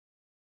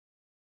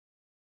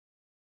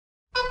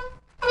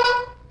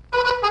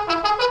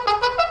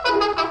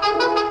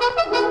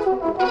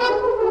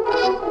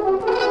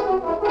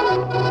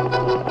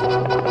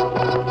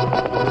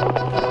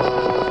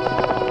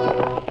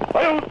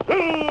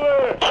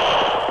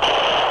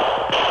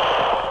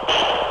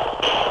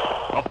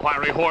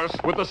fiery horse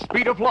with the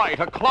speed of light,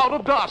 a cloud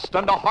of dust,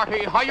 and a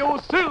hearty hi-yo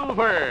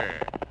Silver,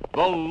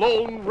 the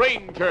Lone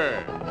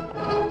Ranger.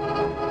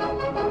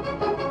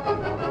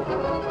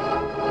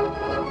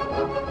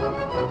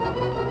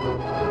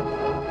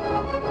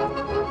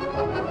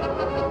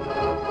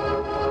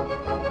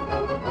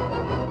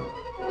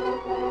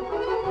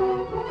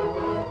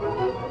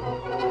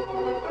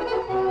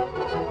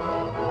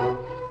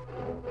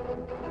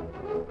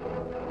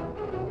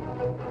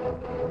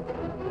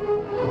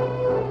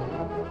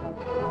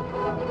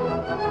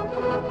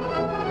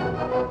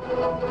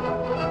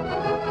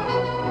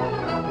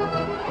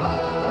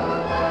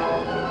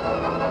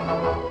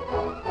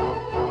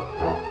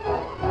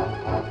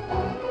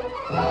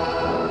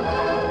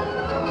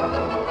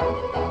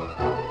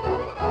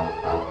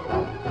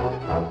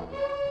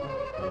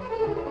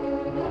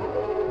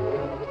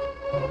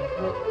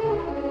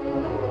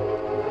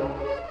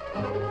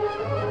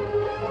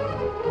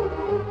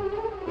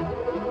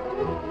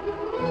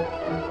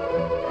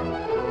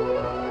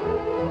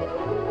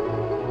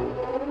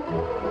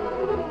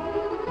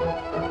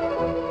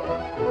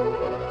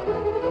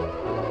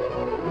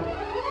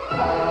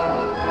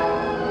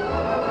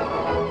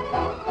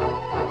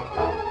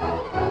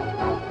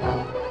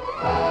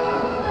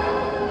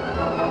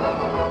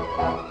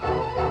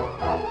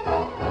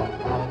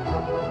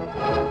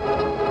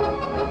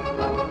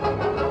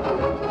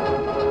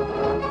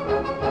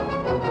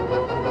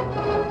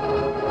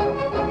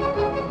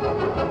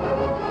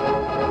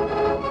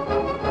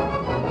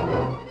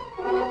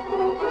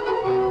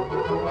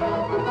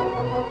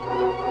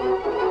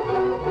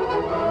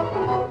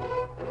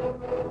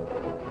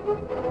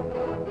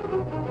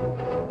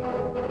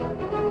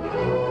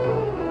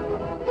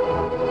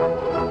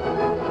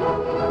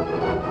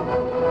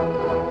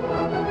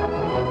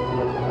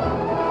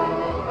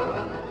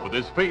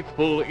 With his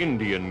faithful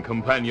Indian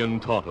companion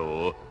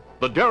Tonto,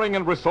 the daring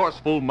and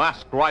resourceful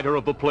masked rider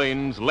of the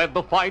plains led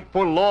the fight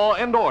for law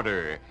and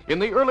order in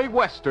the early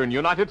western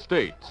United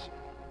States.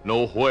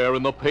 Nowhere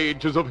in the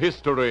pages of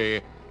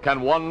history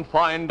can one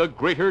find a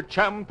greater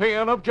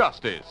champion of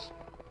justice.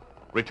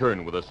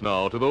 Return with us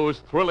now to those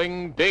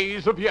thrilling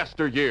days of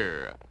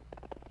yesteryear.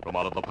 From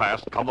out of the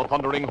past come the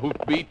thundering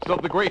hoofbeats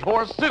of the great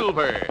horse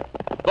Silver.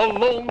 The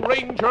Lone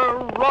Ranger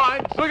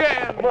rides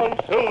again. Come on,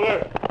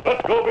 Silver.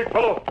 Let's go, big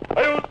fellow.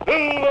 Hail,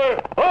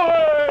 Silver!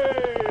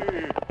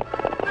 Away!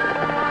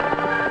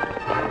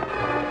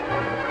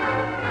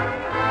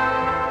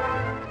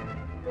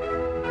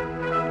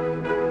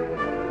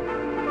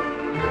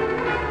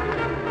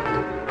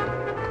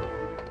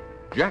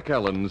 Jack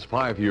Allen's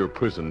 5-year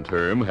prison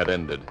term had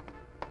ended.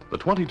 The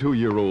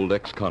 22-year-old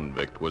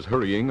ex-convict was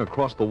hurrying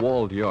across the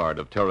walled yard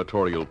of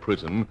Territorial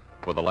Prison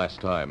for the last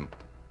time.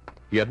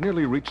 He had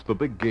nearly reached the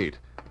big gate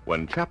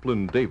when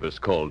Chaplain Davis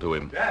called to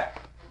him.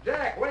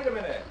 Jack, wait a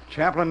minute.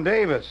 Chaplain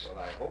Davis.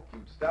 Well, I hoped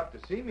you'd stop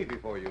to see me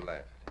before you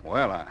left.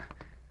 Well, I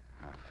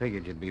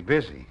figured you'd be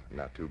busy.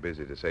 Not too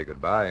busy to say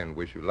goodbye and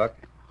wish you luck.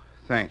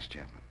 Thanks,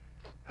 Chaplain.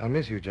 I'll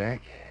miss you,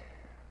 Jack.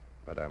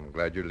 But I'm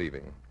glad you're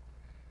leaving.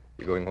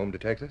 You going home to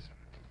Texas?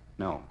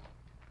 No.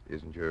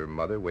 Isn't your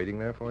mother waiting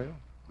there for you?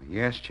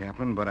 Yes,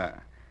 Chaplain, but I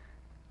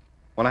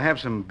have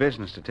some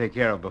business to take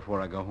care of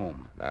before I go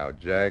home. Now,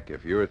 Jack,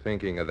 if you're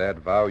thinking of that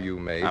vow you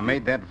made... I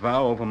made that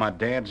vow over my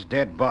dad's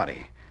dead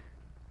body.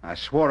 I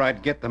swore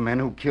I'd get the men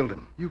who killed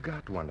him. You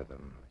got one of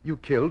them. You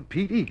killed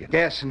Pete Egan.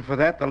 Yes, and for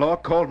that, the law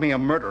called me a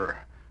murderer.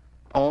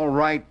 All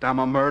right, I'm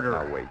a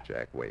murderer. Now, wait,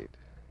 Jack, wait.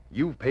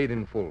 You've paid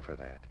in full for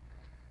that.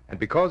 And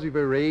because of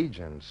your age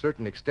and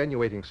certain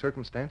extenuating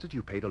circumstances,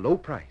 you paid a low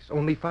price,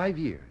 only 5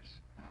 years.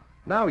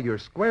 Now you're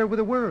square with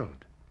the world.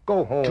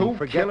 Go home,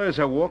 Two killers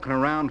are walking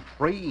around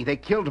free. They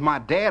killed my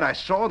dad. I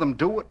saw them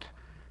do it.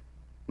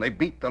 They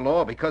beat the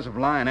law because of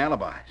lying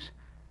alibis.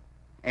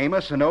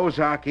 Amos and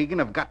Ozark Egan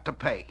have got to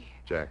pay.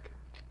 Jack,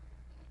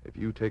 if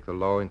you take the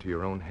law into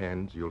your own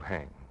hands, you'll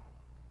hang.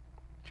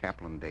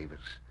 Chaplain Davis,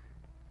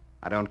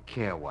 I don't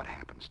care what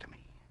happens to me.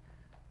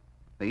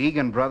 The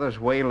Egan brothers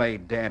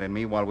waylaid Dad and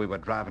me while we were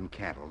driving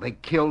cattle. They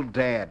killed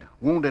Dad,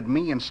 wounded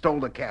me, and stole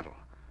the cattle.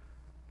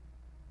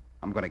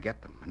 I'm going to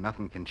get them, and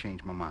nothing can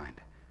change my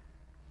mind.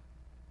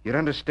 You'd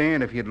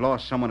understand if you'd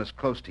lost someone as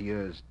close to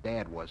you as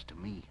Dad was to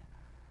me.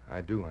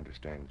 I do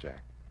understand,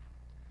 Jack.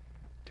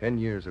 10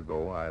 years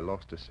ago, I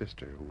lost a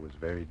sister who was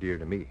very dear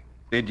to me.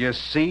 Did you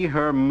see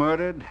her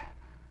murdered?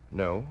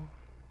 No.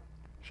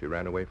 She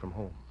ran away from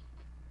home.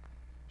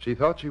 She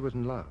thought she was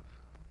in love.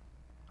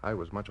 I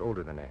was much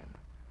older than Anne.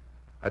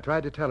 I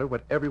tried to tell her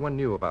what everyone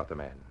knew about the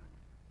man.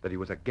 That he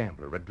was a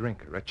gambler, a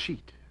drinker, a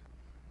cheat.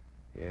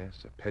 Yes,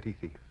 a petty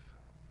thief.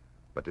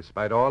 But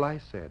despite all I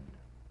said,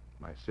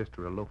 my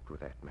sister eloped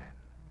with that man.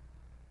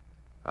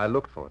 I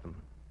looked for them,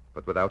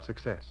 but without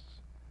success.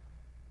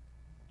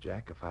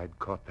 Jack, if I'd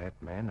caught that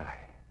man,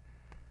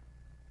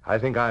 I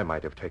think I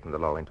might have taken the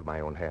law into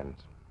my own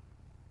hands.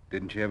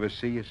 Didn't you ever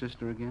see your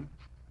sister again?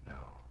 No.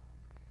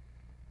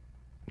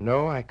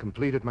 No, I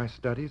completed my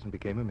studies and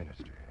became a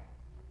minister.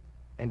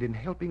 And in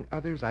helping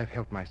others, I've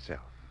helped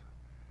myself.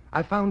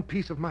 I found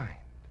peace of mind.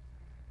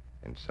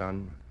 And,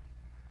 son,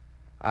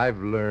 I've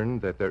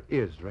learned that there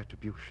is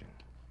retribution.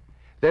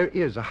 There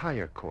is a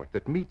higher court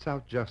that metes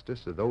out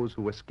justice to those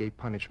who escape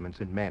punishments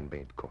in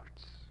man-made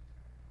courts.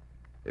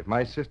 If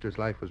my sister's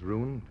life was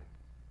ruined,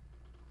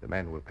 the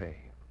man will pay.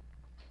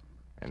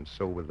 And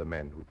so will the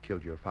men who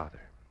killed your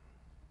father.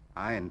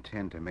 I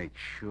intend to make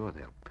sure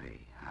they'll pay.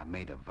 I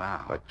made a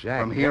vow. But,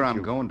 Jack, From here, can't I'm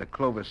you- going to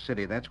Clover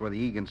City. That's where the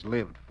Egan's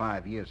lived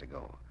 5 years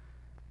ago.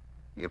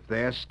 If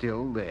they're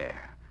still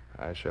there.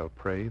 I shall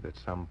pray that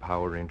some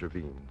power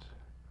intervenes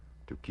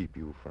to keep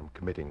you from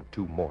committing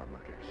 2 more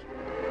murders.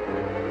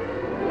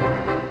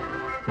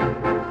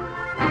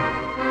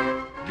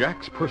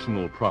 Jack's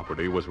personal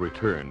property was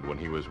returned when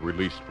he was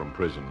released from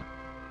prison.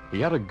 He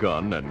had a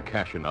gun and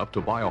cash enough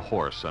to buy a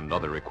horse and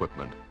other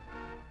equipment.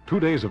 2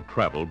 days of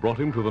travel brought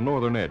him to the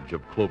northern edge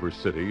of Clover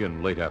City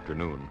in late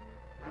afternoon.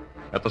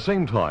 At the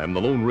same time, the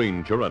Lone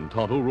Ranger and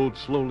Tonto rode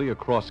slowly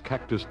across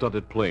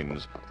cactus-studded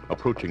plains,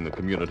 approaching the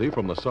community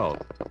from the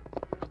south.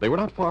 They were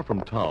not far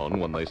from town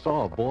when they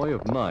saw a boy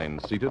of 9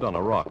 seated on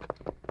a rock.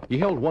 He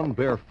held one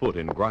bare foot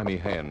in grimy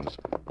hands,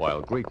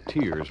 while great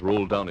tears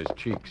rolled down his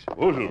cheeks.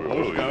 Oh,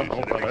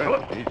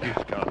 Silver. Easy,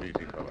 Scout.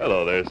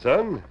 Hello there,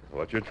 son.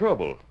 What's your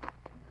trouble?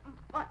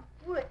 My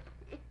foot,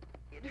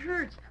 it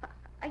hurts.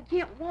 I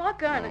can't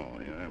walk on it.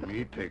 Yeah,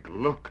 me take a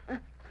look.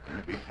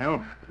 Maybe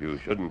help. You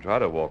shouldn't try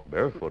to walk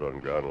barefoot on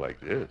ground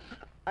like this.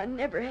 I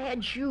never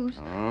had shoes.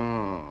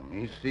 Oh,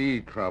 me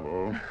see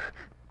trouble.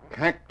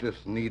 Cactus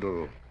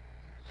needle.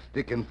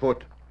 Sticking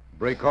foot.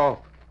 Break off.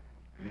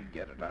 Me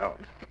get it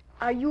out.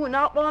 Are you an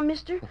outlaw,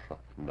 mister?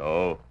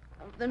 No,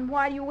 Then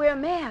why do you wear a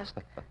mask?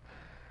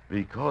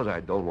 because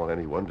I don't want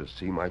anyone to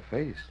see my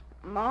face.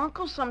 My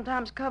uncles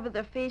sometimes cover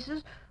their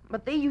faces,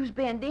 but they use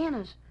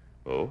bandanas.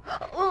 Oh?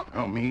 Oh,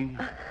 Oh, me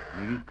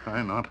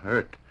try not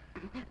hurt.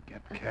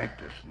 Get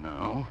cactus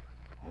now.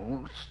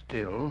 Hold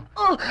still.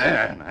 oh.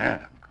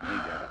 There. Me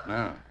got it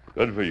now.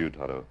 Good for you,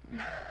 Tonto.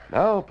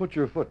 Now put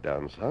your foot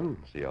down, son.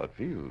 See how it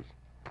feels.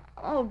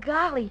 Oh,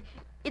 golly.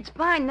 It's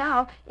fine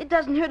now. It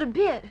doesn't hurt a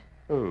bit.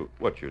 Oh,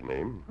 what's your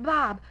name?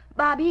 Bob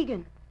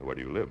Egan, Where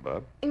do you live,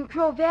 Bob? in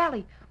Crow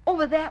Valley,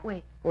 over that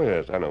way. Oh,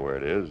 yes, I know where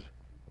it is.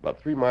 About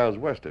 3 miles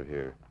west of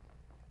here.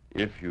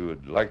 If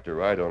you'd like to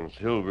ride on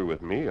Silver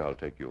with me, I'll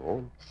take you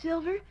home.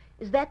 Silver?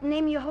 Is that the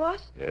name of your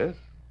horse? Yes?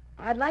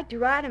 I'd like to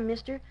ride him,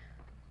 mister,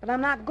 but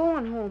I'm not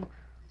going home.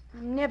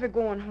 I'm never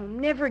going home,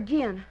 never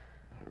again.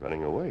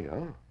 Running away, huh?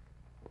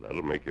 Well,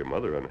 that'll make your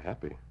mother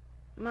unhappy.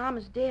 Mom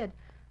is dead.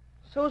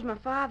 So's my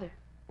father.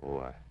 Oh,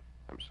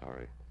 I'm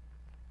sorry.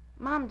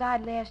 Mom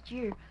died last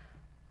year.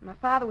 My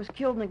father was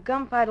killed in a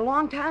gunfight a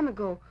long time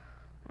ago.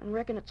 I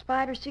reckon it's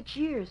 5 or 6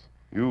 years.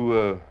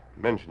 You,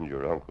 mentioned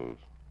your uncles.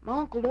 My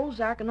Uncle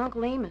Ozark and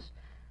Uncle Amos.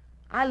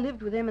 I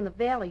lived with them in the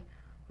valley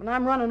when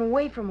I'm running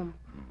away from them.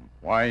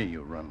 Why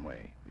you run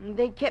away?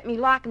 They kept me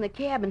locked in the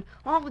cabin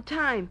all the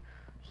time.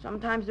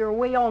 Sometimes they're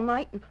away all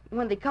night, and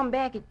when they come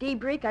back at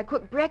daybreak, I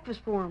cook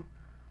breakfast for them.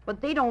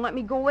 But they don't let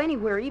me go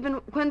anywhere, even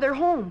when they're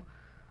home.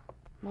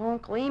 My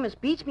Uncle Amos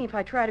beats me if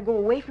I try to go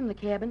away from the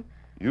cabin.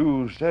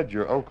 You said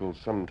your uncles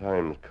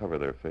sometimes cover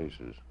their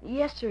faces.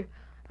 Yes, sir.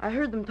 I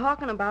heard them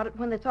talking about it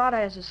when they thought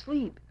I was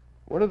asleep.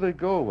 Where do they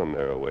go when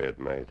they're away at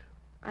night?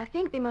 I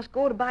think they must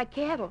go to buy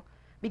cattle,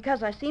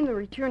 because I seen them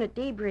return at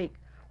daybreak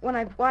when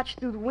I've watched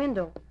through the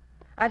window.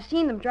 I've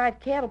seen them drive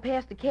cattle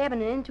past the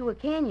cabin and into a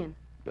canyon.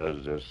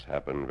 Does this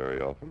happen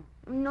very often?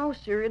 No,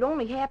 sir. It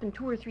only happened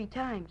 2 or 3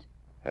 times.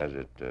 Has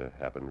it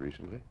happened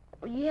recently?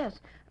 Oh, yes.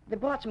 They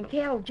bought some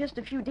cattle just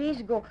a few days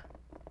ago.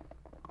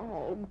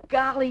 Oh,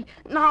 golly.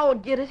 Now I'll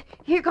get it.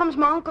 Here comes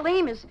my Uncle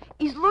Amos.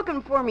 He's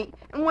looking for me.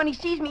 And when he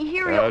sees me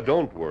here, he'll...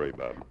 Don't worry,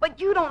 Bob. But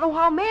you don't know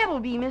how mad he'll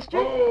be, mister.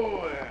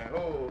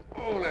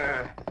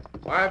 Now.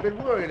 I've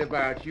been worried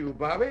about you,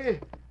 Bobby.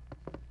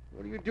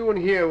 What are you doing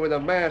here with a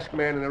masked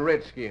man and a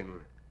redskin?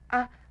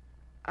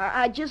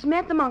 I just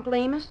met them, Uncle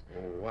Amos.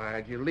 Oh,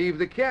 why'd you leave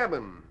the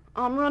cabin?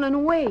 I'm running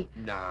away.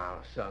 Now,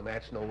 son,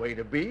 that's no way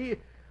to be.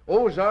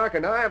 Ozark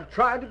and I have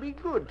tried to be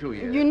good to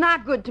you. You're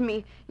not good to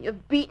me.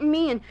 You've beaten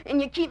me,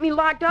 and you keep me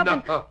locked up.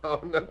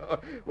 No.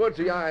 What's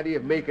the idea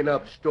of making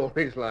up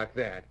stories like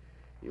that?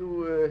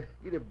 You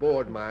get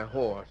aboard my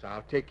horse.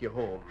 I'll take you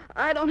home.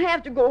 I don't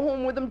have to go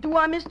home with them, do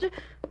I, mister?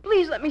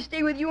 Please let me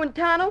stay with you and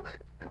Tonto.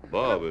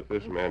 Bob, if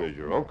this man is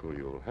your uncle,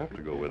 you'll have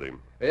to go with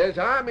him. Yes,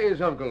 I'm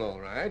his uncle, all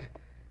right.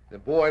 The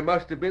boy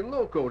must have been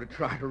loco to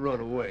try to run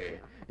away.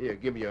 Here,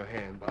 give me your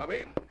hand,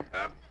 Bobby.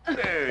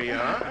 There you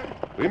are.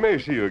 We may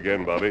see you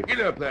again, Bobby.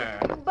 Get up there.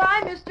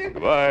 Bye, mister.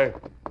 Goodbye.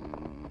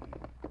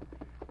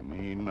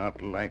 Me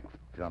not like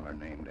feller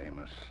named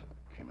Amos.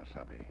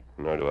 Kemosabe.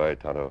 Nor do I,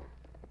 Tonto.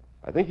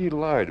 I think he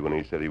lied when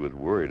he said he was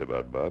worried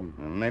about Bob.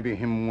 Maybe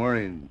him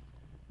worried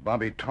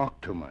Bobby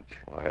talked too much.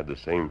 I had the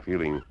same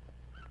feeling.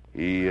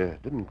 He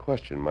didn't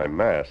question my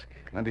mask.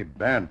 Plenty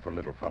bad for a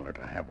little feller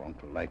to have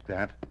uncle like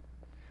that.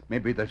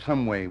 Maybe there's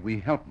some way we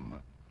help him.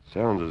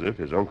 Sounds as if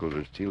his uncles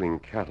are stealing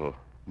cattle.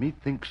 Me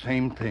think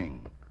same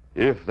thing.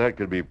 If that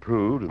could be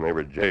proved and they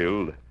were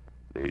jailed,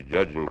 the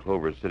judge in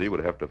Clover City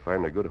would have to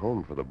find a good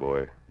home for the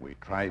boy. We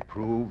try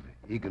prove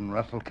Egan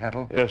Russell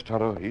cattle. Yes,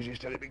 Tonto. Easy,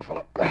 steady, big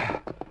fellow.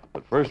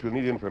 But First, we'll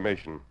need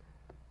information.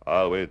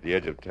 I'll wait at the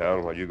edge of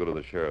town while you go to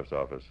the sheriff's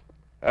office.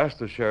 Ask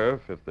the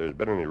sheriff if there's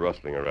been any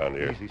rustling around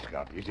here. Easy,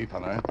 Scout. Easy,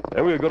 fella.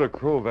 Then we'll go to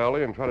Crow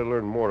Valley and try to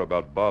learn more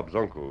about Bob's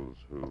uncles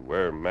who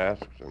wear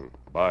masks and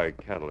buy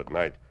cattle at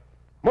night.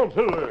 Come on,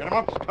 Silver. Get him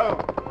up,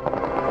 Scout.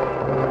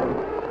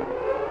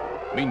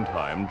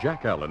 Meantime,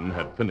 Jack Allen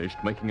had finished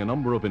making a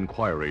number of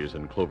inquiries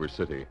in Clover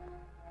City.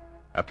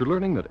 After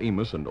learning that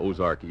Amos and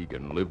Ozark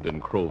Egan lived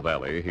in Crow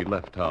Valley, he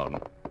left town.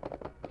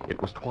 It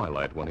was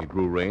twilight when he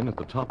drew rein at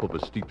the top of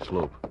a steep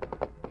slope.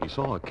 He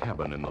saw a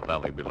cabin in the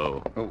valley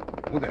below. Oh,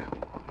 there.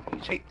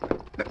 Easy.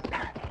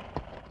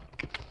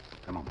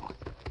 Come on, boy.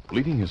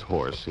 Leading his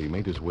horse, he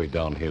made his way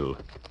downhill.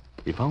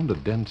 He found a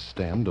dense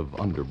stand of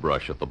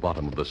underbrush at the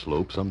bottom of the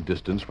slope some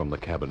distance from the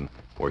cabin,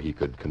 where he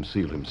could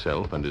conceal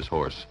himself and his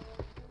horse.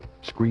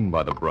 Screened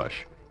by the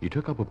brush, he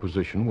took up a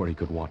position where he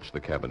could watch the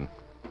cabin.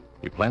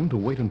 He planned to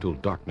wait until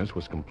darkness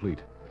was complete,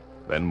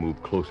 then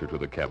move closer to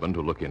the cabin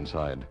to look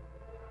inside.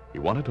 He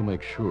wanted to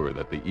make sure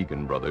that the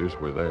Egan brothers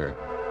were there.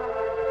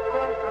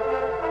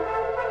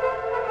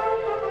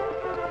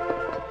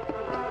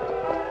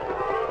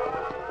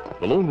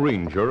 The Lone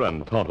Ranger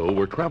and Tonto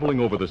were traveling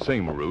over the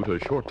same route a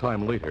short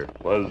time later.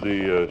 Was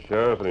the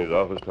sheriff in his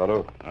office,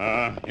 Tonto?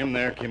 Him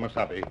there,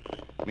 Kemosabe.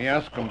 Me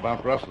ask him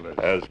about rustlers.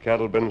 Has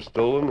cattle been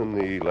stolen in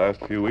the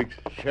last few weeks?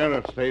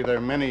 Sheriff say there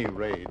many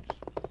raids.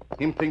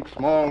 Him think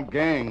small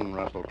gang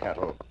rustle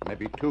cattle.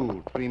 Maybe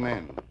 2, 3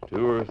 men.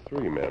 2 or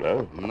 3 men,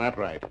 huh? That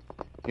right.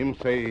 Him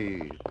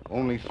say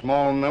only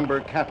small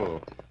number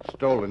cattle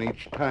stolen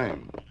each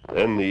time.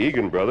 Then the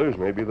Egan brothers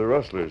may be the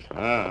rustlers.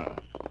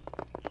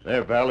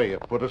 Their valley, a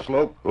foot of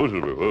slope. Oh,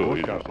 Silver. Whoa,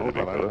 easy, Scout, steady,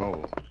 big fella, fella.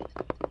 no.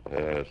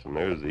 Yes, and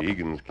there's the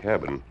Egan's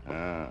cabin.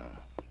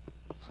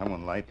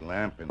 Someone light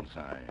lamp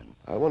inside.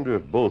 I wonder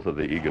if both of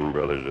the Egan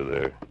brothers are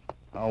there.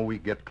 How we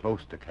get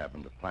close to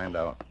cabin to find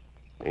out.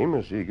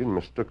 Amos Egan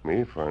mistook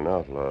me for an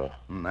outlaw.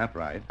 That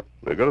right.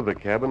 We go to the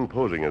cabin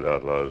posing as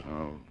outlaws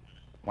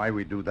Why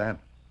we do that?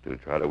 to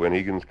try to win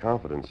Egan's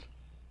confidence.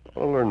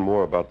 I'll learn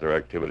more about their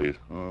activities.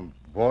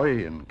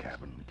 Boy in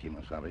cabin,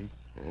 Kemosabe.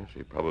 Yes,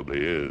 he probably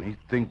is. He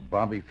think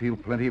Bobby feel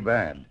plenty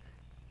bad.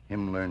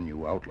 Him learn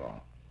you outlaw.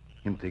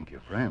 Him think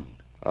your friend.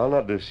 I'll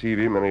not deceive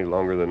him any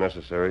longer than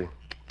necessary.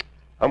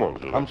 Come on,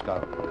 Silver. Come,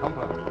 Scout. Come,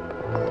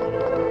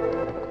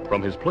 fella.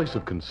 From his place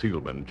of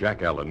concealment,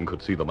 Jack Allen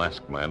could see the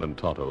masked man and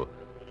Tonto.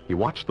 He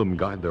watched them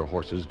guide their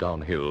horses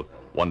downhill,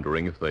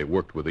 wondering if they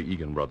worked with the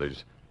Egan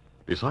brothers.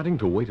 Deciding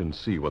to wait and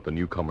see what the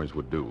newcomers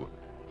would do,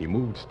 he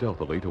moved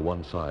stealthily to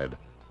one side,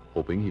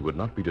 hoping he would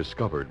not be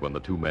discovered when the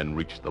 2 men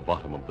reached the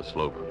bottom of the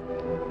slope.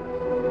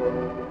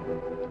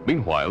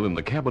 Meanwhile, in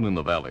the cabin in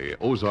the valley,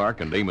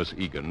 Ozark and Amos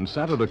Egan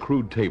sat at a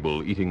crude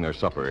table eating their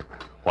supper,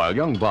 while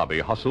young Bobby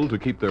hustled to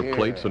keep their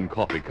plates and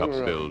coffee cups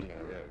filled.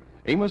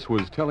 Amos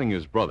was telling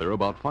his brother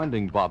about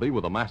finding Bobby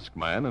with a masked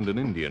man and an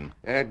Indian.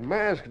 That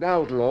masked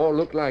outlaw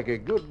looked like a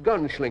good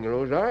gunslinger,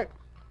 Ozark.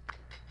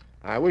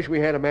 I wish we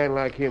had a man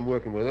like him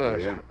working with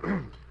us.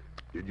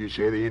 Did you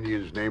say the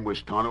Indian's name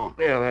was Tonto?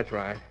 Yeah, that's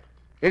right.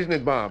 Isn't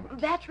it, Bob?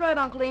 That's right,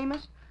 Uncle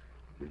Amos.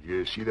 Did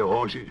you see the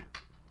horses?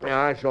 Yeah,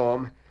 I saw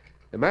him.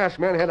 The masked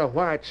man had a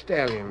white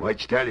stallion.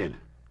 White stallion.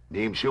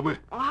 Name Silver?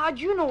 How'd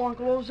you know,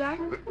 Uncle Ozark?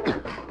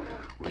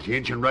 Was the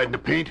Injun riding the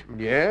paint?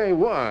 Yeah, he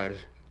was.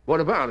 What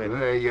about it?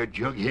 You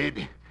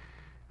jughead.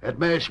 That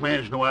masked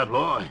man's no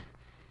outlaw.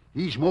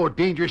 He's more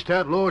dangerous to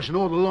outlaws than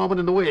all the lawmen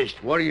in the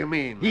West. What do you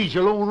mean? He's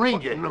a Lone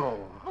Ranger.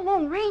 No. A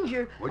Lone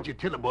Ranger? What'd you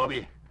tell him,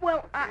 Bobby?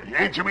 Well,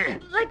 Answer me.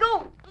 Let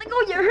go. Let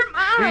go. You hurt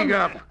my arm. Speak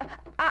up.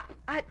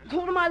 I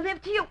told him I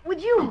lived here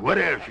with you. What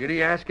else? Did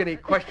he ask any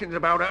questions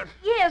about us?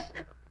 Yes.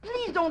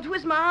 Please don't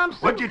twist my arm so.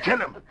 What'd you tell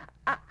him?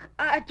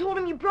 I told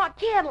him you brought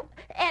cattle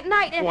at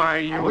night and... Why,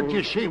 you... What'd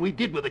you say we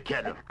did with the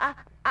cattle?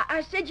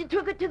 I said you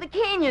took it to the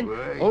canyon.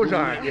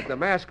 Ozark, if the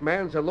masked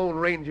man's a Lone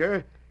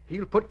Ranger,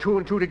 he'll put 2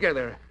 and 2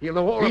 together. He'll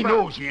know all He about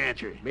knows the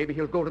answer. Maybe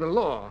he'll go to the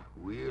law.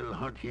 We'll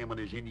hunt him and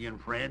his Indian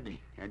friend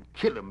and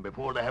kill him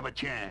before they have a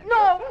chance.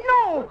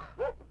 No.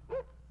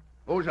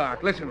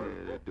 Ozark, listen.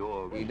 The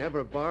dog. He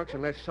never barks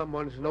unless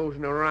someone's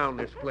nosing around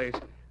this place.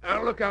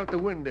 I'll look out the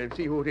window and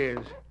see who it is.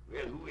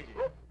 Well, who is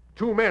it?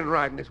 2 men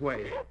riding this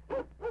way.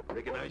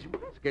 Recognize him?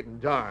 It's getting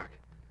dark.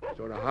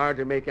 Sort of hard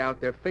to make out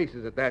their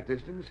faces at that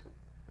distance.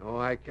 Oh,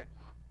 I can't.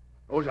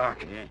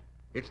 Ozark. Yeah?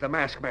 It's the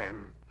masked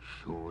man.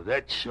 So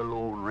that's a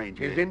Lone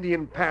Ranger. His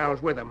Indian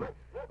pals with him.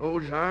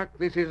 Ozark,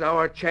 this is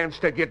our chance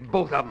to get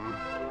both of them.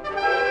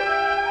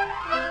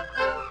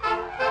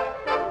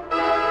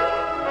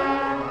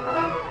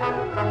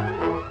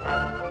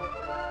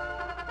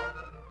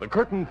 The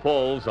curtain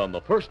falls on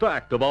the first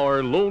act of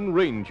our Lone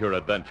Ranger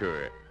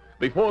adventure.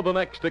 Before the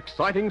next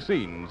exciting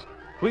scenes,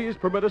 please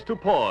permit us to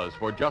pause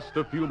for just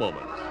a few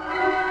moments.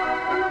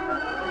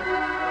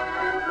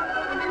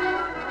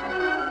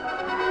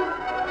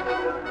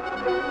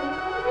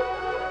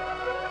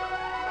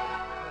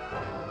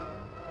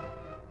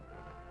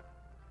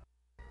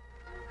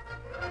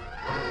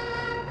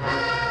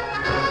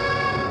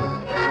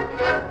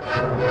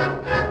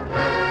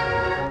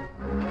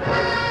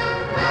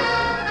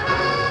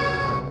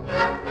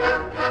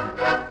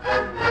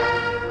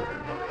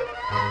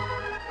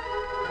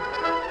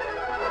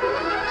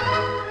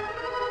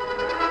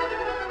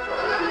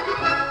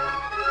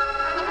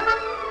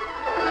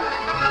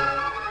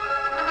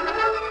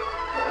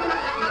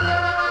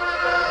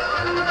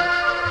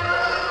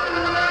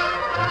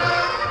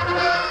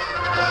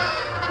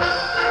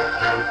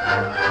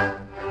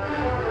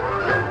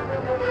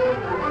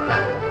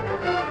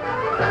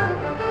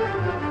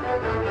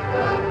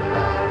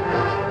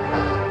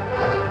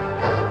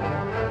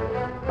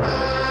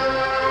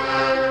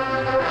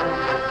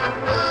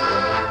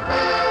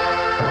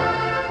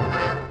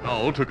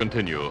 Now to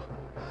continue.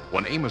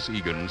 When Amos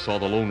Egan saw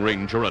the Lone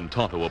Ranger and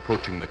Tonto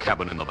approaching the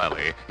cabin in the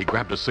valley, he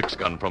grabbed a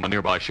six-gun from a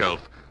nearby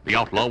shelf. The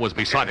outlaw was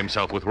beside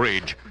himself with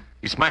rage.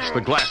 He smashed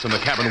the glass in the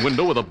cabin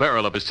window with a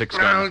barrel of his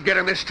six-gun. I'll get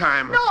him this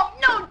time.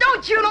 No,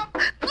 don't shoot him.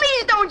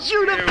 Please don't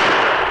shoot him.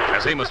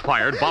 As Amos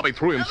fired, Bobby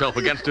threw himself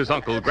against his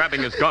uncle,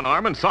 grabbing his gun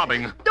arm and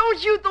sobbing. Don't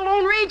shoot the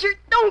Lone Ranger.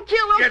 Don't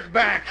kill him. Get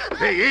back.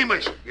 Hey,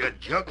 Amos, you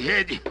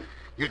jughead.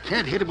 You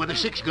can't hit him with a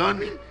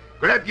six-gun.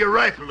 Grab your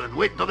rifle and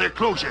wait until they're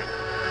closer.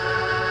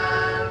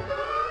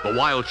 The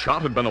wild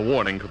shot had been a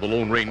warning to the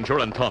Lone Ranger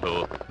and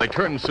Tonto. They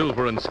turned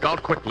Silver and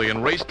Scout quickly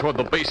and raced toward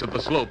the base of the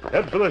slope.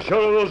 Head for the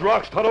shoulder of those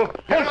rocks, Tonto.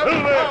 Come,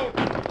 Silver!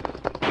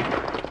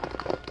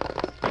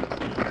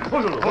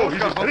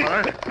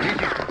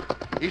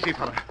 Easy,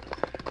 fella.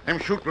 Them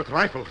shoot with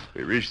rifles.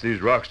 We reached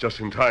these rocks just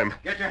in time.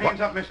 Get your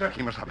hands up, mister.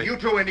 You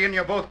two, Indian,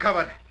 you're both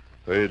covered.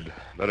 We'd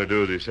better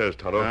do as he says,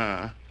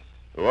 Tonto.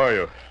 Who are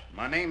you?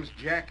 My name's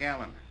Jack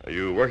Allen. Are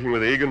you working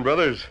with the Egan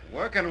brothers?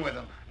 Working with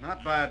them.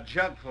 Not by a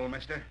jugful,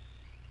 mister.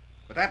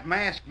 But that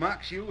mask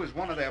marks you as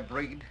one of their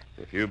breed.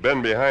 If you've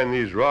been behind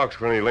these rocks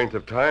for any length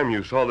of time,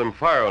 you saw them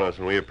fire on us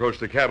when we approached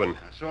the cabin.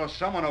 I saw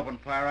someone open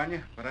fire on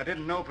you, but I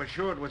didn't know for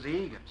sure it was the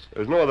Egans.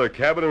 There's no other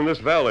cabin in this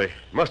valley.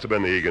 It must have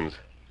been the Egans.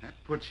 That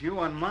puts you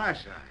on my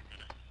side.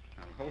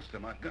 I'll holster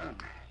my gun.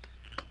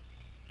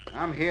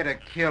 I'm here to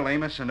kill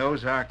Amos and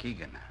Ozark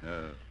Egan.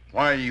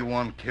 Why you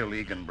want to kill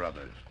Egan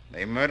brothers?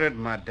 They murdered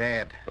my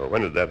dad Oh,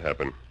 when did that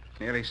happen?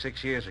 nearly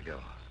 6 years ago.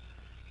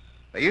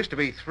 There used to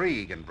be 3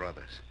 Egan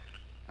brothers.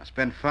 I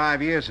spent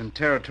 5 years in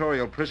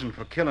territorial prison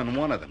for killing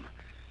one of them.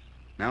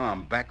 Now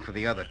I'm back for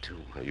the other 2.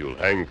 You'll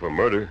hang for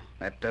murder.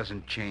 That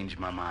doesn't change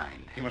my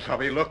mind.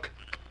 Kimasabi, look.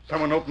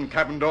 Someone opened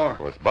cabin door.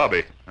 Oh, it's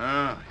Bobby.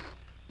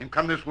 Him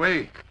come this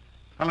way.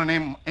 Fella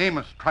named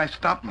Amos. Try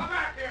stop him.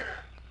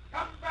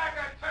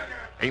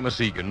 Amos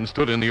Egan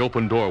stood in the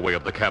open doorway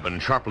of the cabin,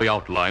 sharply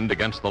outlined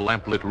against the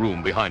lamplit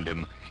room behind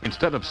him.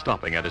 Instead of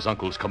stopping at his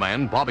uncle's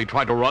command, Bobby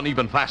tried to run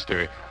even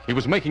faster. He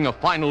was making a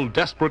final,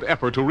 desperate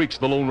effort to reach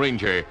the Lone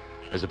Ranger.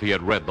 As if he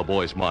had read the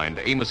boy's mind,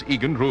 Amos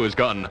Egan drew his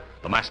gun.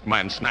 The masked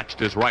man snatched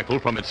his rifle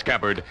from its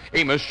scabbard.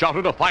 Amos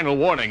shouted a final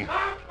warning.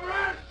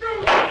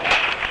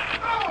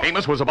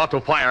 Amos was about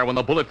to fire when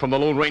the bullet from the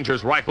Lone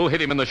Ranger's rifle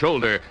hit him in the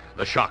shoulder.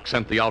 The shock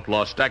sent the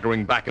outlaw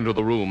staggering back into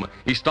the room.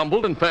 He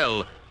stumbled and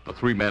fell. The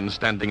 3 men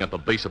standing at the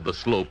base of the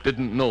slope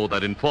didn't know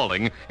that in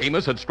falling,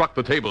 Amos had struck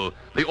the table.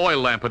 The oil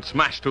lamp had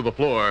smashed to the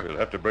floor. We'll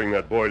have to bring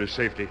that boy to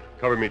safety.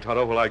 Cover me,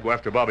 Tonto, while I go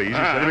after Bobby. Easy,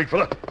 steady, big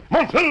fella.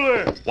 Come on,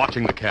 Silver!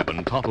 Watching the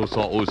cabin, Tonto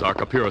saw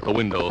Ozark appear at the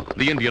window.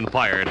 The Indian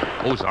fired.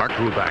 Ozark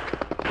drew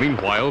back.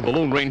 Meanwhile, the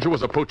Lone Ranger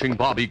was approaching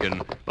Bob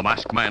Egan. The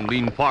masked man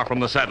leaned far from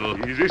the saddle.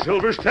 Easy,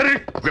 Silver, steady.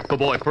 Gripped the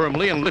boy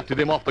firmly and lifted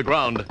him off the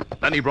ground.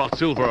 Then he brought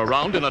Silver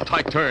around in a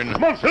tight turn.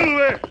 Come on,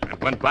 Silver!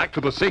 And went back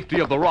to the safety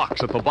of the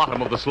rocks at the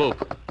bottom of the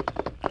slope.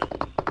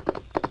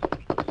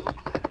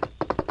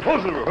 Oh,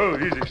 Silver. Oh,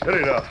 easy,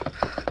 steady now.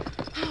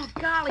 Oh,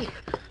 golly.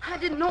 I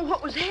didn't know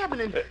what was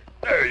happening.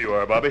 There you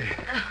are, Bobby.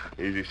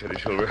 Easy, steady,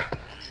 Silver.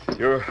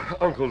 Your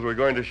uncles were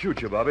going to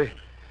shoot you, Bobby.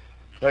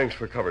 Thanks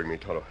for covering me,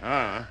 Tonto.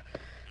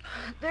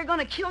 They're going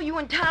to kill you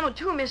and Tonto,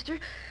 too, mister.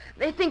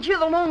 They think you're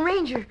the Lone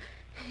Ranger.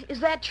 Is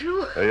that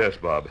true? Yes,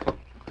 Bob.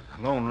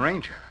 Lone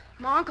Ranger?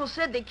 My uncle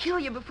said they'd kill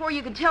you before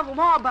you could tell the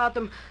law about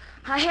them.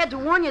 I had to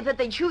warn you that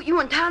they'd shoot you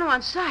and Tonto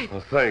on sight.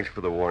 Well, thanks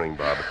for the warning,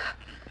 Bob.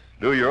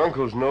 Do your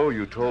uncles know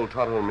you told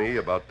Tonto and me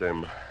about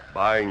them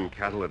buying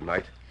cattle at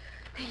night?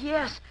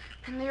 Yes,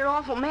 and they're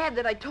awful mad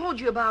that I told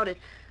you about it.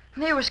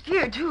 They were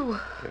scared, too.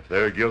 If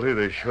they're guilty,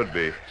 they should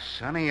be.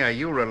 Sonny, are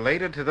you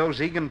related to those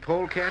Egan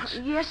polecats?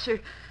 Yes, sir.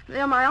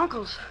 They're my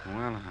uncles.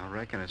 Well, I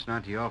reckon it's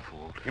not your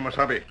fault.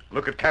 Kimasabi,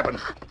 look at cabin.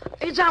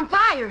 It's on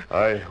fire.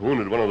 I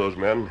wounded one of those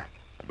men.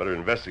 I better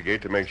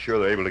investigate to make sure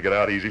they're able to get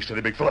out easy,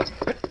 steady, big fella.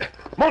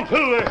 Come on,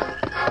 Silver!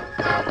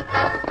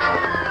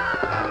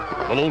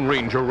 The Lone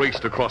Ranger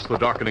raced across the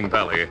darkening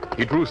valley.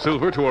 He drew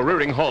Silver to a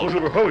rearing halt. Oh,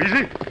 Silver, oh,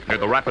 easy. Near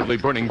the rapidly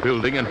burning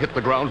building and hit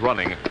the ground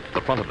running.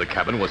 The front of the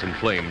cabin was in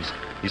flames.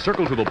 He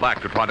circled to the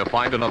back to try to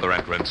find another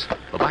entrance.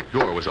 The back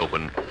door was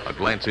open. A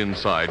glance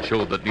inside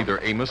showed that neither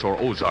Amos or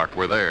Ozark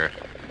were there.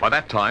 By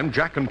that time,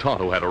 Jack and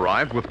Tonto had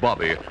arrived with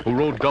Bobby, who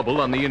rode double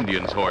on the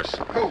Indian's horse.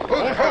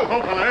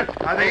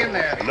 Are they in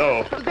there?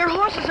 No. Their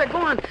horses are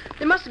gone.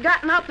 They must have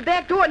gotten out the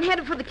back door and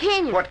headed for the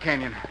canyon. What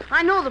canyon?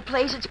 I know the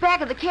place. It's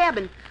back of the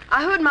cabin.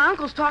 I heard my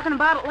uncles talking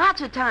about it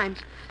lots of times.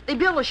 They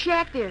built a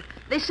shack there.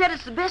 They said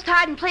it's the best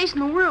hiding place in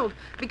the world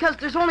because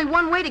there's only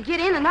one way to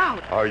get in and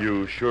out. Are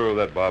you sure of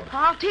that, Bob?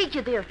 I'll take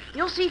you there.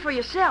 You'll see for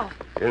yourself.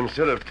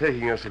 Instead of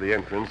taking us to the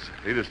entrance,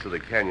 lead us to the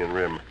canyon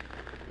rim.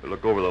 We'll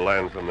look over the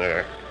land from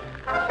there.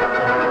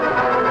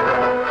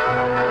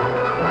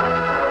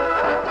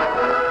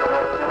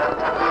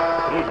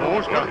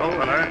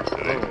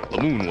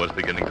 The moon was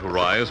beginning to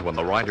rise when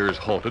the riders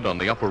halted on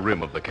the upper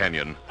rim of the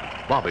canyon.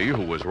 Bobby,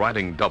 who was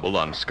riding double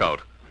on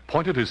Scout,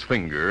 pointed his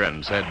finger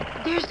and said,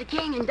 There's the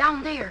canyon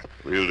down there.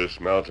 We'll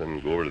dismount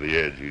and go over to the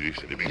edge. Easy,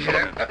 steady, big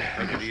fella.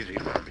 Take it easy,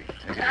 Bobby.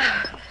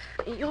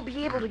 You'll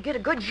be able to get a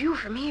good view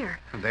from here.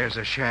 There's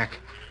a shack.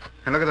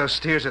 And look at those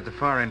steers at the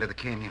far end of the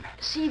canyon.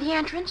 See the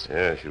entrance?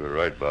 Yes, you were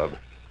right, Bob.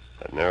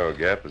 That narrow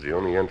gap is the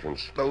only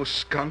entrance. Those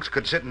skunks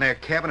could sit in their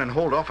cabin and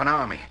hold off an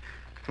army.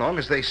 As long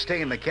as they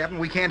stay in the cabin,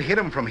 we can't hit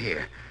them from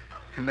here.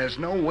 And there's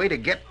no way to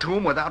get to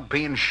them without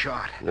being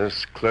shot.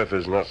 This cliff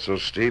is not so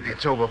steep.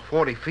 It's over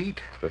 40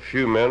 feet. If a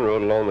few men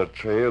rode along the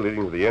trail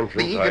leading to the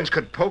entrance, The Egan's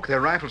could poke their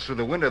rifles through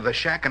the window of the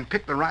shack and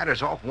pick the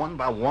riders off one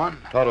by one.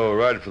 Tonto will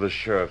ride for the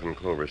sheriff in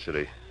Clover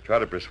City. Try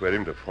to persuade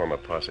him to form a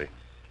posse.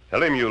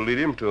 Tell him you'll lead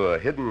him to a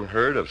hidden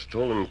herd of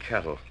stolen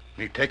cattle.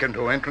 You take him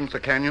to entrance the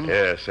canyon?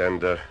 Yes,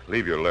 and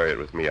leave your lariat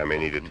with me. I may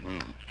need it.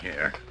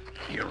 Here.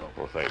 Hero.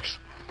 Well, thanks.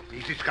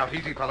 Easy, Scout.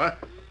 Easy, fella.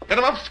 Get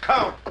him up,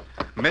 Scout.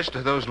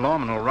 Mister, those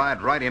lawmen will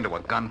ride right into a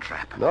gun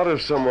trap. Not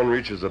if someone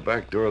reaches the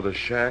back door of the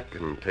shack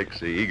and takes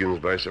the Egan's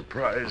by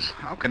surprise.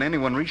 How can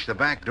anyone reach the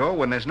back door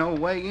when there's no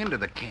way into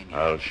the canyon?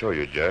 I'll show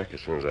you, Jack,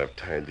 as soon as I've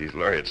tied these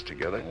lariats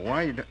together.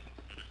 Why?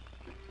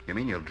 You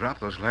mean you'll drop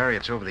those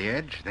lariats over the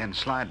edge, then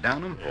slide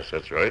down them? Yes,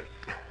 that's right.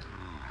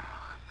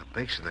 The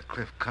base of the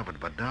cliff covered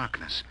by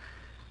darkness.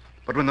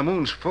 But when the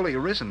moon's fully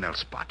risen, they'll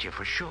spot you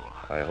for sure.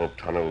 I hope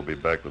Tonto will be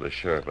back with the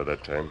sheriff by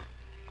that time.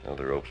 Now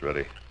the rope's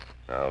ready.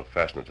 I'll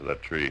fasten it to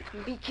that tree.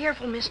 Be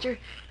careful, mister.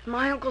 If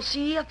my uncle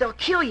see you, they'll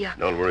kill you.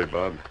 Don't worry,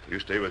 Bob. You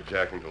stay with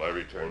Jack until I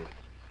return.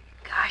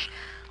 Gosh,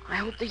 I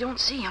hope they don't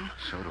see him.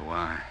 So do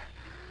I.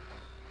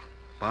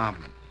 Bob,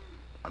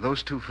 are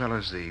those two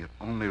fellas the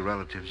only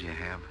relatives you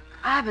have?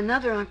 I have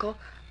another uncle,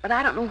 but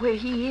I don't know where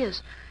he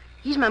is.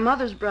 He's my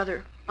mother's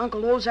brother.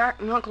 Uncle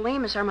Ozark and Uncle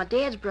Amos are my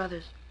dad's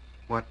brothers.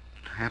 What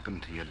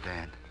happened to your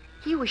dad?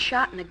 He was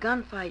shot in a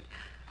gunfight.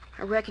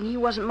 I reckon he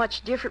wasn't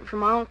much different from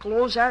my Uncle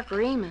Ozark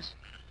or Amos.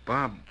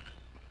 Bob,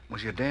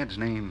 was your dad's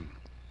name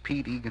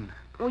Pete Egan?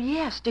 Oh,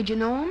 yes. Did you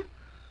know him?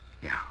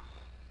 Yeah.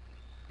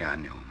 Yeah, I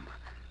knew him.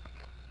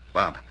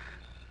 Bob,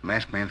 the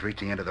masked man's reached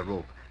the end of the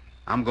rope.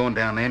 I'm going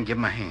down there and give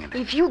him a hand.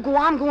 If you go,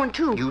 I'm going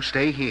too. You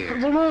stay here.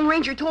 The Lone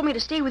Ranger told me to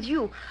stay with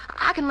you.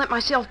 I can let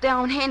myself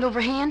down hand over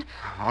hand.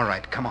 All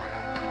right, come on.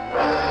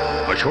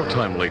 A short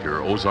time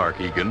later, Ozark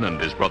Egan and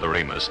his brother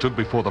Amos stood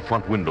before the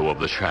front window of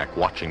the shack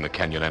watching the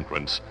canyon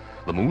entrance.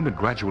 The moon had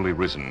gradually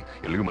risen,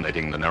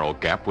 illuminating the narrow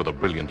gap with a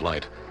brilliant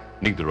light.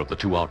 Neither of the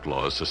two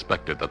outlaws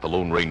suspected that the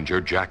Lone Ranger,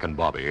 Jack, and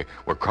Bobby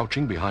were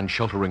crouching behind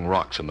sheltering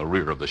rocks in the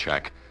rear of the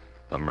shack.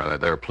 From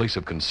their place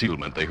of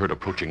concealment, they heard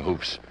approaching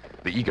hoofs.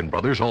 The Egan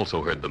brothers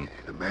also heard them.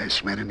 The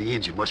masked man and the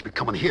Indian must be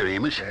coming here,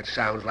 Amos. That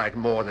sounds like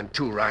more than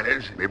two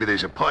riders. Maybe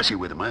there's a posse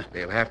with them, huh?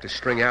 They'll have to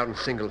string out in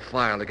single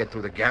file to get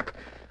through the gap.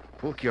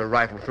 Poke your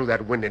rifle through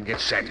that window and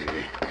get set.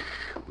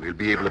 We'll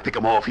be able to pick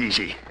them off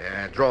easy.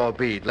 Draw a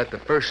bead. Let the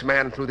first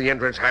man through the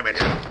entrance have it.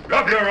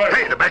 Drop your rifle.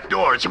 Hey, the back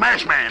door. It's a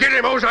masked man. Get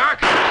him,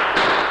 Ozark! You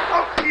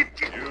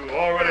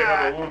already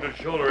have a wounded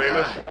shoulder,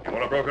 Amos. You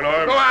want a broken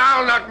arm? Oh,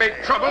 I'll not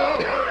make trouble.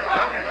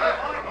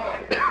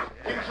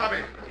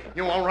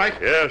 You all right?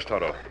 Yes,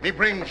 Tonto. Me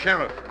bring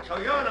sheriff. So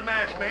you're the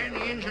masked man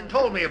the Injun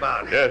told me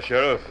about. Yes,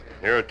 Sheriff.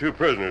 Here are two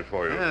prisoners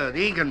for you. The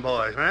Egan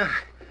boys, huh?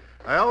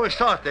 I always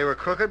thought they were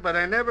crooked, but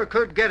I never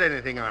could get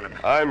anything on them.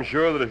 I'm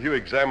sure that if you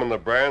examine the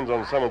brands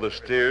on some of the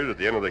steers at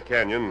the end of the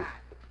canyon,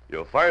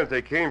 you'll find that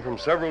they came from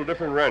several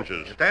different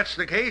ranches. If that's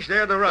the case,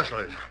 they're the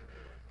rustlers.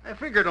 I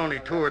figured only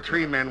 2 or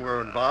 3 men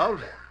were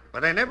involved,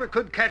 but I never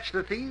could catch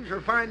the thieves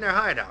or find their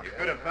hideout. You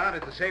could have found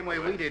it the same way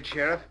we did,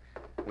 Sheriff.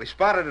 We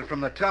spotted it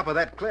from the top of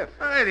that cliff.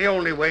 The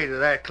only way to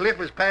that cliff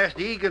is past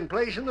the Egan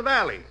place in the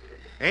valley.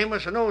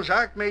 Amos and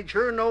Ozark made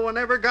sure no one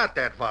ever got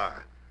that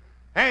far.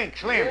 Hank,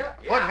 Slim,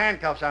 put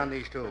handcuffs on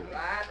these two.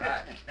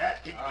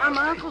 Are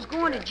my uncles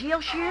going to jail,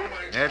 Sheriff?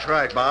 That's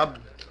right, Bob.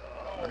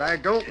 But I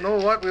don't know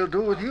what we'll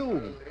do with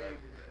you.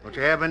 Don't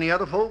you have any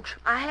other folks?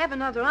 I have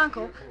another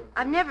uncle.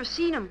 I've never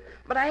seen him,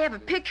 but I have a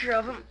picture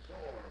of him.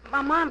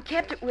 My mom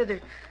kept it with her,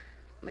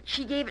 but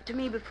she gave it to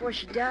me before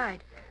she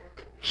died.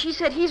 She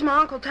said he's my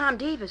Uncle Tom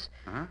Davis.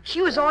 Huh?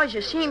 She was always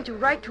ashamed to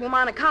write to him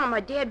on account of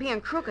my dad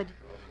being crooked.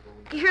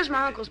 Here's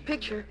my uncle's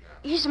picture.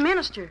 He's a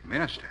minister.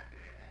 Minister?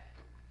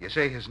 You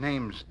say his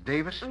name's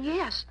Davis?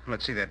 Yes.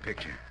 Let's see that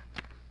picture.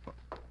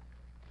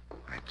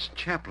 It's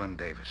Chaplain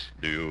Davis.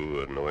 Do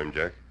you know him,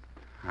 Jack?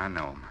 I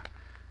know him.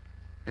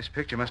 This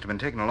picture must have been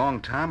taken a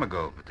long time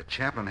ago, but the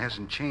chaplain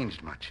hasn't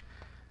changed much.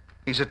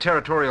 He's a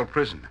territorial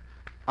prison.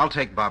 I'll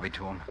take Bobby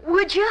to him.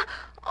 Would you?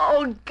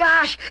 Oh,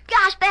 gosh.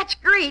 Gosh, that's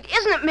great,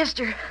 isn't it,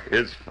 mister?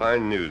 It's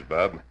fine news,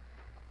 Bob.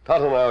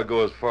 Tonto and I'll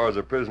go as far as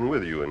the prison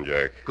with you and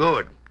Jack.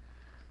 Good.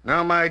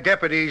 Now my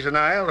deputies and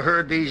I'll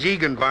herd these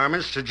Egan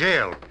varmints to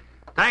jail.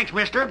 Thanks,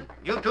 mister.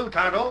 You too,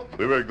 Tonto.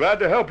 We were glad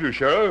to help you,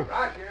 Sheriff.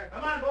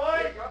 Come on,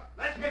 boys.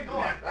 Let's get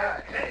going.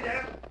 Steady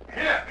there.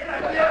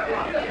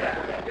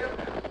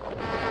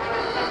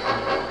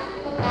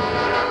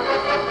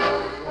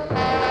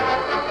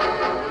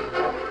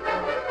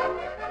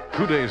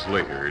 Two days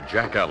later,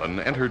 Jack Allen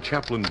entered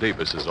Chaplain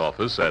Davis's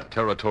office at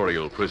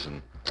Territorial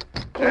Prison.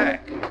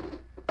 Jack.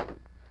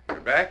 You're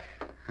back?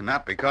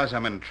 Not because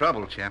I'm in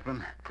trouble,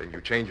 Chaplain. Then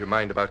you changed your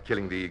mind about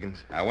killing the Egans?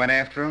 I went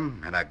after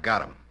him, and I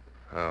got him.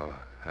 Oh,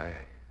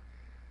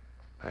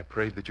 I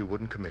prayed that you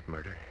wouldn't commit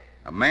murder.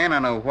 A man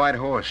on a white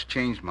horse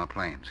changed my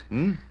plans.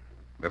 Hmm?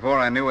 Before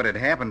I knew what had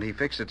happened, he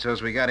fixed it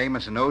so's we got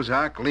Amos and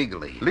Ozark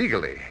legally.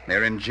 Legally?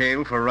 They're in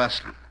jail for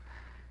rustling.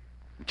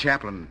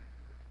 Chaplain,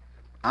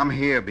 I'm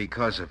here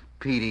because of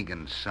Pete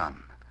Egan's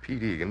son.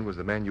 Pete Egan was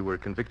the man you were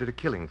convicted of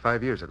killing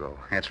 5 years ago.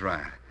 That's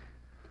right.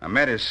 I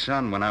met his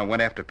son when I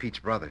went after Pete's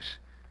brothers.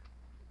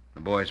 The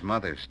boy's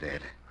mother's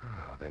dead.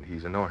 Oh, then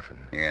he's an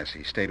orphan. Yes,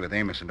 he stayed with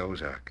Amos and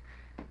Ozark.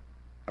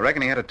 I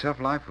reckon he had a tough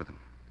life with them.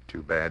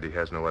 Too bad he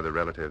has no other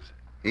relatives.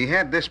 He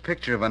had this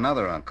picture of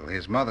another uncle,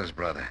 his mother's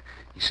brother.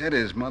 He said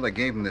his mother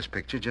gave him this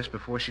picture just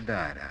before she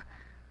died.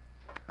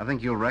 I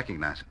think you'll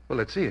recognize it. Well,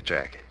 let's see it,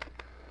 Jack.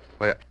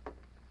 Why,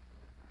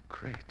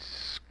 great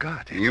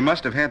Scott. You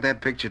must have had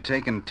that picture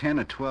taken 10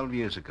 or 12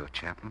 years ago,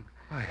 Chaplain.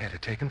 I had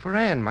it taken for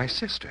Ann, my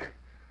sister.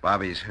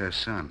 Bobby's her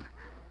son.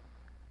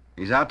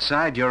 He's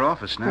outside your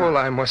office now. Well,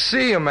 I must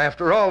see him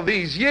after all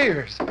these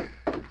years.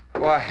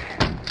 Why?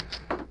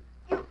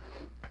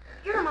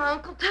 You're my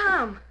Uncle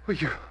Tom. Well,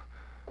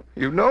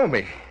 you know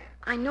me.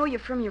 I know you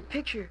from your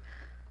picture.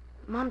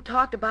 Mom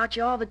talked about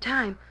you all the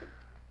time.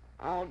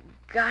 Oh,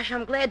 gosh,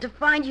 I'm glad to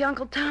find you,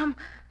 Uncle Tom.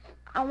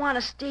 I want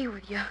to stay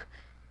with you,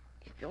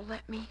 if you'll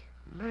let me.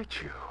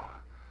 Let you?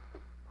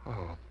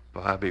 Oh,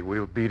 Bobby,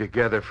 we'll be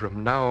together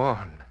from now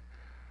on.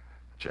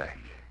 Jack,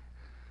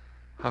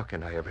 how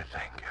can I ever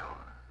thank you?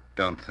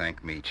 Don't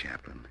thank me,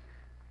 Chaplain.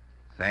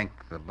 Thank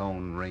the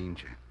Lone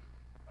Ranger.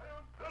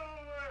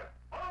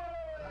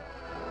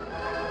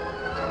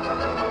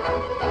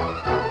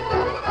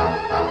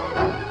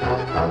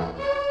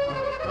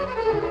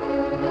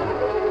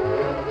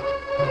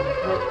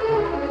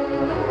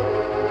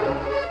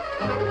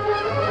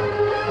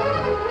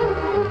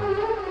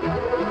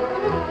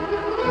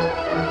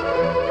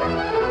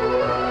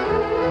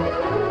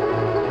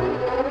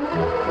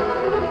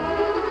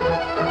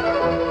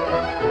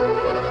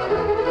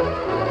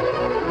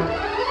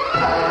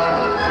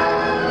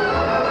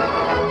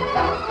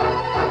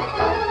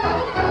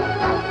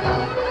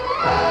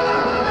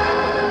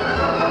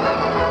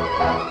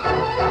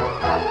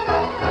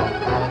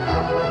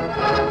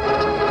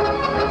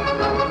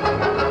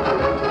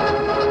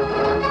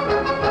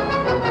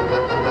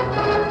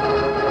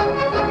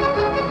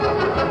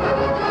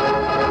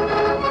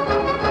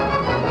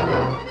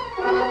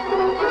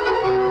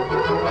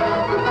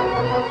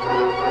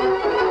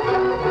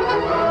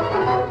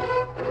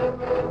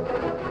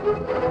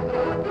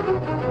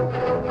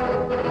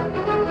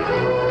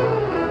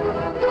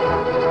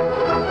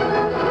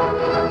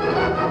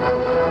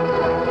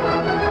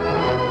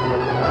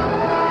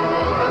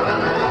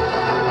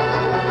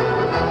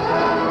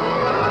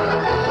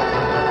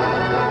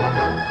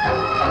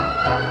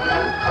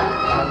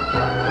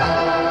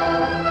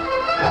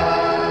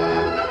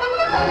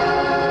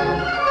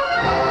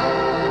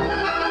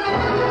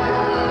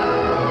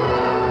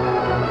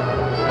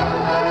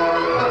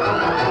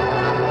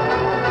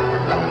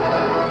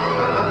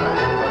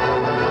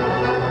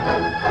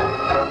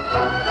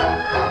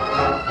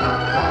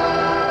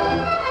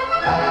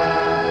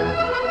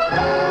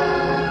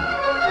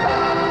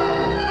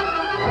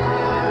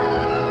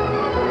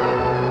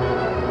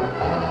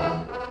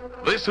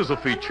 This is a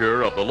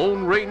feature of the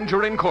Lone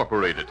Ranger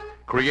Incorporated,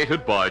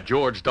 created by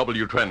George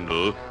W.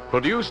 Trendle,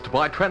 produced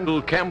by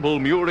Trendle Campbell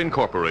Muir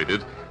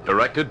Incorporated,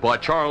 directed by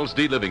Charles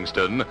D.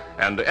 Livingston,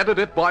 and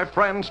edited by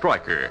Fran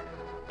Stryker.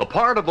 The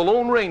part of the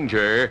Lone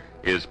Ranger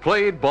is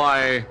played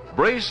by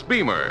Brace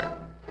Beamer.